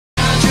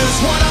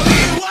wanna be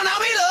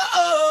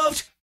loved.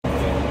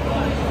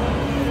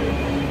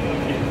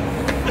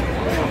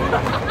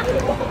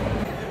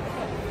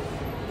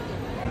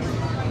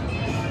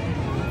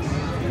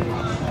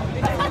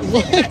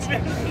 What?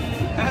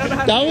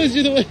 That was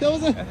you the way. That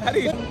was a. What do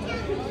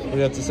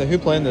you have to say? Who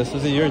planned this?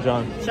 Was it you or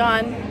John?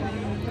 John.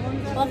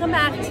 Welcome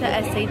back to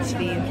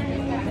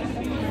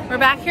SHV. We're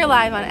back here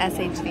live on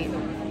SHV.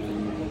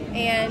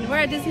 And we're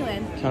at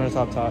Disneyland.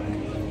 Countertop talk.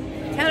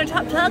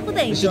 Countertop talk with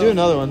Angel. We should do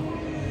another one.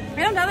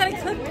 I don't know that I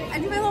cook. I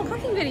do my little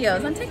cooking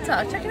videos on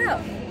TikTok. Check it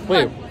out.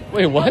 Wait,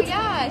 wait, what? Oh,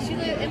 yeah, she's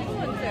an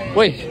influencer.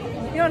 Wait.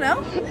 You don't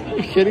know? Are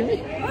you kidding me?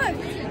 What?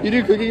 You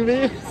do cooking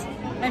videos?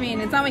 I mean,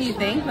 it's not what you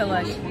think, but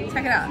look,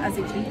 check it out,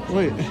 SHV.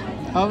 Wait,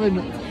 how long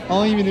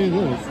have you been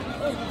doing this?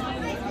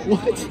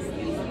 What?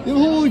 You have a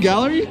whole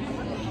gallery?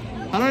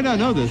 How did I not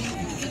know this?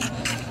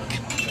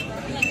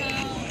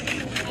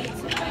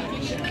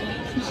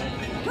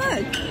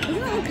 Look, doesn't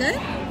that look good?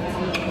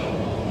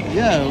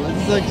 Yeah,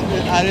 it's like I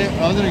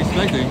wasn't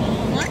expecting.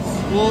 What?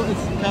 Well,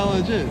 it's kind of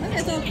legit. Look,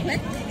 it's all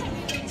quick.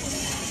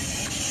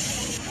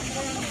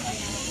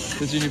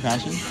 That's your new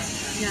passion?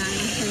 Yeah, I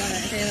love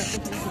it. Okay,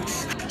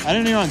 I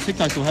didn't know you were on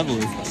TikTok so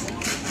heavily.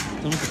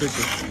 Show me the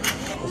picture.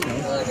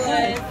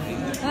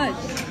 Look,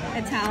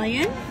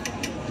 Italian.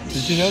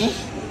 Did you know this?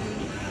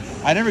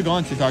 I never go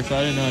on TikTok, so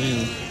I didn't know any of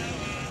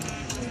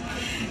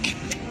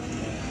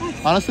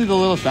this. Honestly, the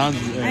little sounds.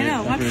 I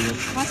know. Watch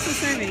the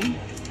serving.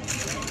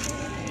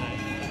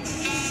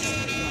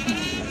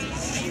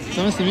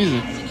 Show us the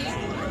music.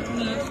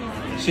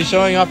 She's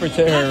showing off her. Watch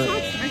our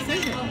serving.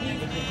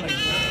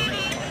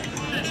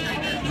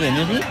 Is it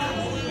Indian food?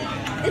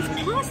 It's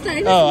pasta. I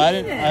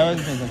wasn't paying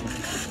attention.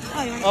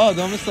 Oh,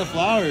 don't miss the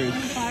flowers.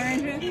 Flower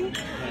and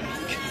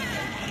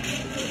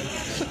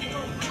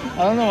I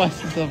don't know why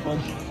she's so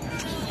funny.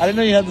 I didn't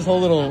know you had this whole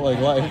little like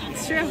life.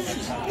 It's true.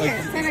 Like,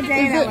 Here, spend a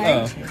day that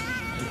way.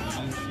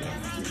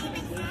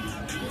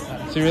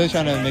 So you're really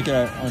trying to make it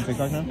on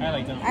TikTok now?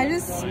 I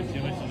just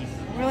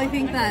really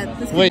think that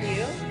this Wait. could be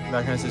you.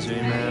 Back on SHV,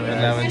 man.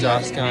 And then when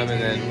Josh come, and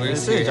then we're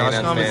just hanging out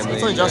family.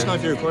 It's like Josh come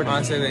if you're recording.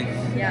 Honestly, like,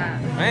 Yeah.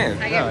 man.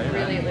 I get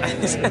really Back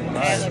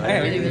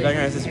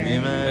on SHV,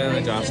 And man.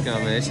 when Josh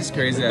come, man, it's just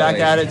crazy. Back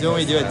at it, doing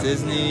what we do at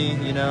Disney,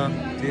 you know.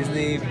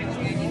 Disney,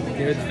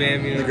 get with the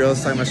family. The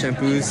girls talking about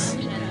shampoos.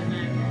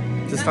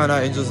 Just found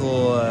out Angel's a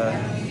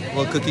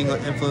little cooking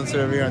influencer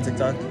over here on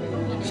TikTok.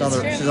 She's on the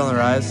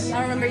rise.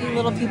 I remember you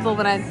little people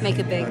when I make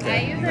it big.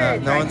 Okay.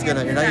 No one's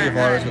gonna. You're not gonna get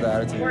followers with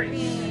attitude.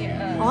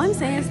 All I'm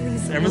saying is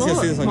these Everyone's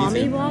gonna see this on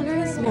mommy YouTube.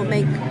 bloggers will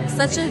make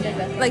such a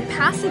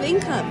passive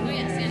income.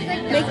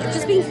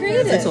 Just being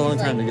creative. It takes a long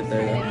time to get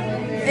there, though.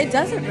 It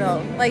doesn't,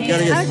 bro. Like, You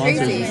gotta it's get kind of sponsors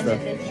crazy. and stuff.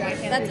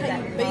 That's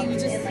how. But you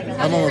just have I'm to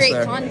almost create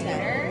there.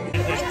 content.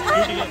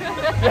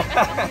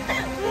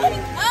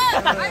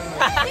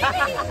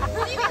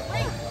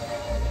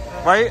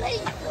 Right?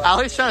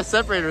 Allie's trying to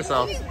separate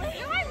herself.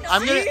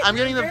 I'm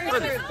getting the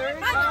footage.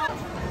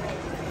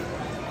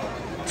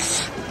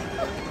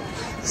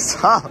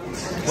 Stop.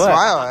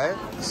 Smile, right?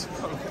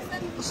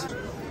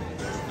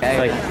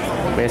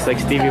 It's like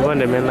Stevie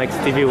Wonder, man. Like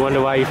Stevie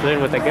Wonder, why are you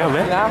flirting with that girl,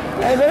 man?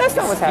 Hey, man, that's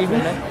not what's happening,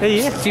 man.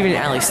 Hey, yeah. Steven and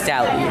Allie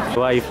Stally.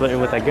 Why are you flirting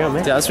with that girl,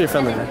 man? Yeah, that's pretty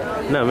friendly,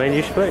 man. No, man,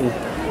 you're flirting.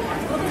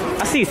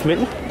 I see you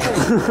smitten.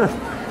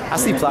 I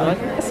see plotting.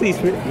 I see you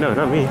smitten. No,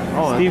 not me.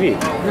 Oh, Stevie.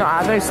 No,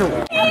 I thought so.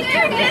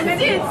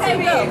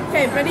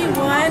 Okay, ready?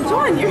 One.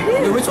 John, you're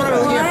here. Wait, which one are we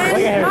looking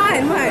at?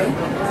 Mine.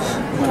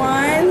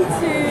 1,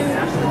 2.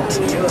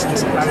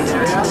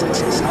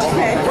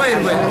 Okay. Wait.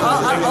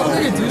 I'll look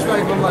like a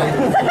douchebag if I'm like,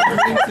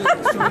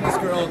 showing this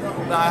girl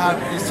that I have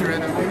these two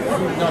random girls.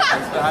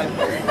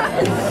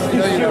 You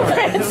know.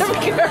 Random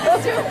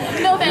girls.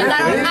 No, man, I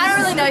don't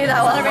really know you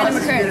that well. A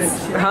random occurrence.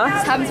 Huh?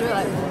 This happens in real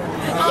life.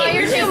 Oh,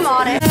 you're too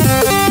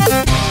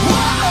modest.